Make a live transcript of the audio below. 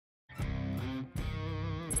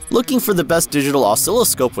Looking for the best digital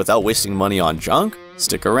oscilloscope without wasting money on junk?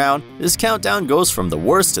 Stick around, this countdown goes from the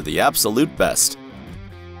worst to the absolute best.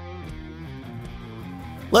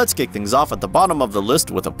 Let's kick things off at the bottom of the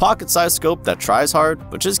list with a pocket-sized scope that tries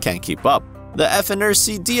hard but just can't keep up. The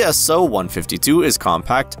FNIRSI DSO2C10 is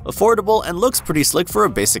compact, affordable, and looks pretty slick for a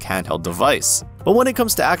basic handheld device. But when it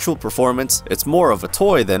comes to actual performance, it's more of a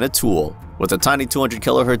toy than a tool. With a tiny 200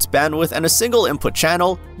 kHz bandwidth and a single input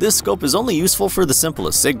channel, this scope is only useful for the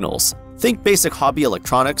simplest signals. Think basic hobby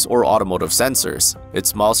electronics or automotive sensors. Its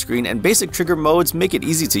small screen and basic trigger modes make it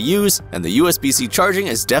easy to use, and the USB-C charging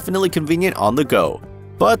is definitely convenient on the go.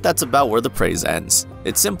 But that's about where the praise ends.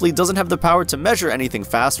 It simply doesn't have the power to measure anything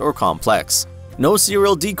fast or complex. No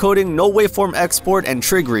serial decoding, no waveform export, and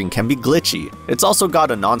triggering can be glitchy. It's also got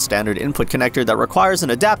a non-standard input connector that requires an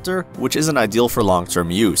adapter, which isn't ideal for long-term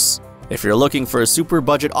use. If you're looking for a super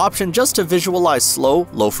budget option just to visualize slow,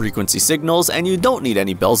 low-frequency signals and you don't need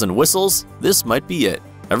any bells and whistles, this might be it.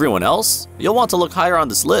 Everyone else? You'll want to look higher on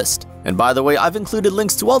this list. And by the way, I've included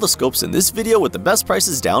links to all the scopes in this video with the best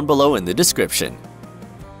prices down below in the description.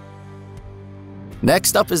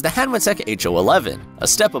 Next up is the HANMATEK HO11, a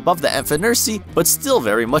step above the FNIRSI, but still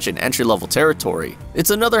very much in entry-level territory.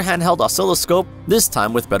 It's another handheld oscilloscope, this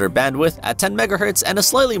time with better bandwidth at 10 MHz and a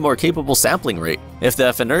slightly more capable sampling rate. If the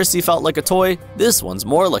FNIRSI felt like a toy, this one's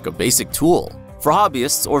more like a basic tool. For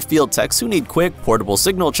hobbyists or field techs who need quick, portable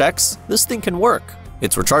signal checks, this thing can work.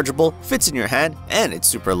 It's rechargeable, fits in your hand, and it's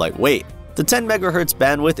super lightweight. The 10 MHz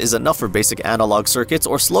bandwidth is enough for basic analog circuits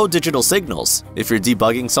or slow digital signals. If you're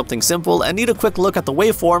debugging something simple and need a quick look at the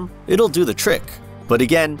waveform, it'll do the trick. But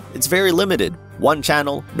again, it's very limited. One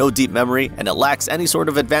channel, no deep memory, and it lacks any sort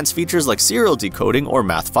of advanced features like serial decoding or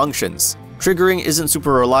math functions. Triggering isn't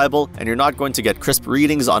super reliable, and you're not going to get crisp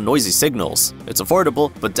readings on noisy signals. It's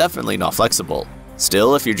affordable, but definitely not flexible.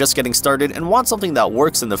 Still, if you're just getting started and want something that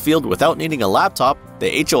works in the field without needing a laptop,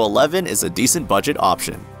 the HO11 is a decent budget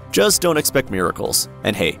option. Just don't expect miracles.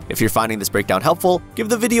 And hey, if you're finding this breakdown helpful, give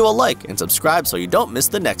the video a like and subscribe so you don't miss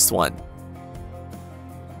the next one.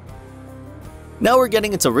 Now we're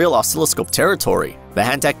getting into real oscilloscope territory. The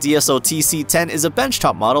Hantek DSO2C10 is a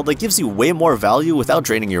benchtop model that gives you way more value without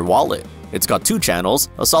draining your wallet. It's got 2 channels,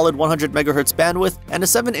 a solid 100 MHz bandwidth, and a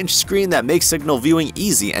 7-inch screen that makes signal viewing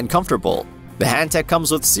easy and comfortable. The Hantek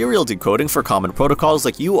comes with serial decoding for common protocols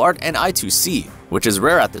like UART and I2C, which is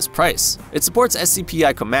rare at this price. It supports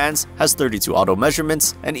SCPI commands, has 32 auto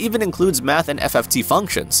measurements, and even includes math and FFT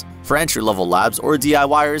functions. For entry-level labs or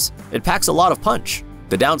DIYers, it packs a lot of punch.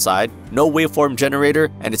 The downside, no waveform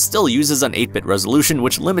generator, and it still uses an 8-bit resolution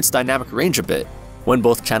which limits dynamic range a bit. When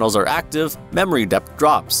both channels are active, memory depth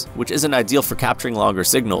drops, which isn't ideal for capturing longer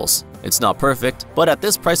signals. It's not perfect, but at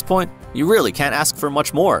this price point, you really can't ask for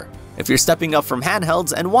much more. If you're stepping up from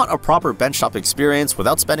handhelds and want a proper benchtop experience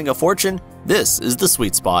without spending a fortune, this is the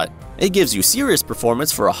sweet spot. It gives you serious performance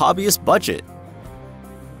for a hobbyist budget.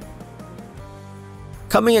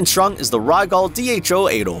 Coming in strong is the RIGOL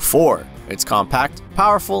DHO804. It's compact,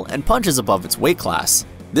 powerful, and punches above its weight class.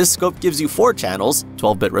 This scope gives you 4 channels,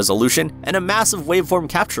 12-bit resolution, and a massive waveform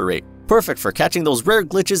capture rate, perfect for catching those rare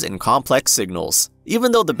glitches in complex signals.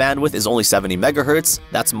 Even though the bandwidth is only 70 MHz,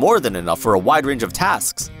 that's more than enough for a wide range of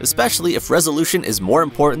tasks, especially if resolution is more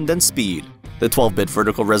important than speed. The 12-bit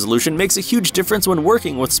vertical resolution makes a huge difference when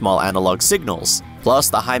working with small analog signals. Plus,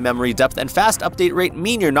 the high memory depth and fast update rate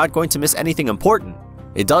mean you're not going to miss anything important.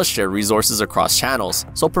 It does share resources across channels,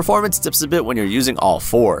 so performance dips a bit when you're using all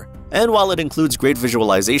 4. And while it includes great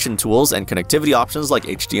visualization tools and connectivity options like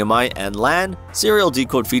HDMI and LAN, serial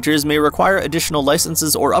decode features may require additional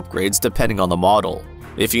licenses or upgrades depending on the model.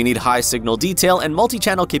 If you need high signal detail and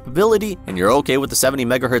multi-channel capability and you're okay with the 70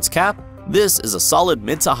 MHz cap, this is a solid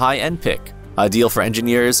mid to high-end pick. Ideal for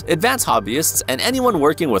engineers, advanced hobbyists, and anyone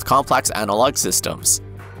working with complex analog systems.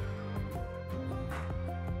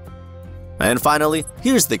 And finally,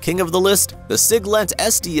 here's the king of the list, the Siglent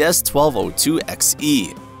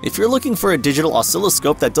SDS1202XE. If you're looking for a digital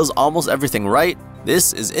oscilloscope that does almost everything right,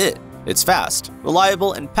 this is it. It's fast,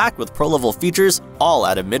 reliable, and packed with pro-level features, all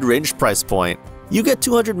at a mid-range price point. You get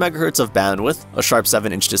 200 MHz of bandwidth, a sharp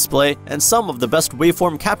 7-inch display, and some of the best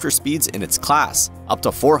waveform capture speeds in its class, up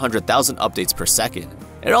to 400,000 updates per second.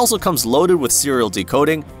 It also comes loaded with serial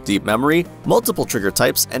decoding, deep memory, multiple trigger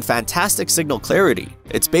types, and fantastic signal clarity.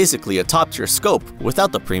 It's basically a top-tier scope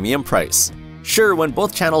without the premium price. Sure, when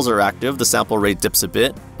both channels are active, the sample rate dips a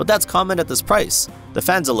bit, but that's common at this price. The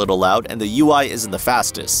fan's a little loud and the UI isn't the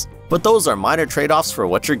fastest. But those are minor trade-offs for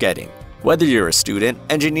what you're getting. Whether you're a student,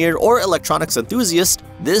 engineer, or electronics enthusiast,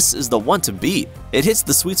 this is the one to beat. It hits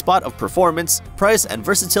the sweet spot of performance, price, and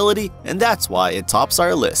versatility, and that's why it tops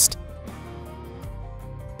our list.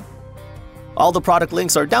 All the product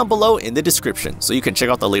links are down below in the description, so you can check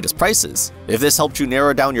out the latest prices. If this helped you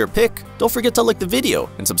narrow down your pick, don't forget to like the video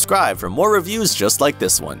and subscribe for more reviews just like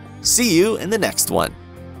this one. See you in the next one.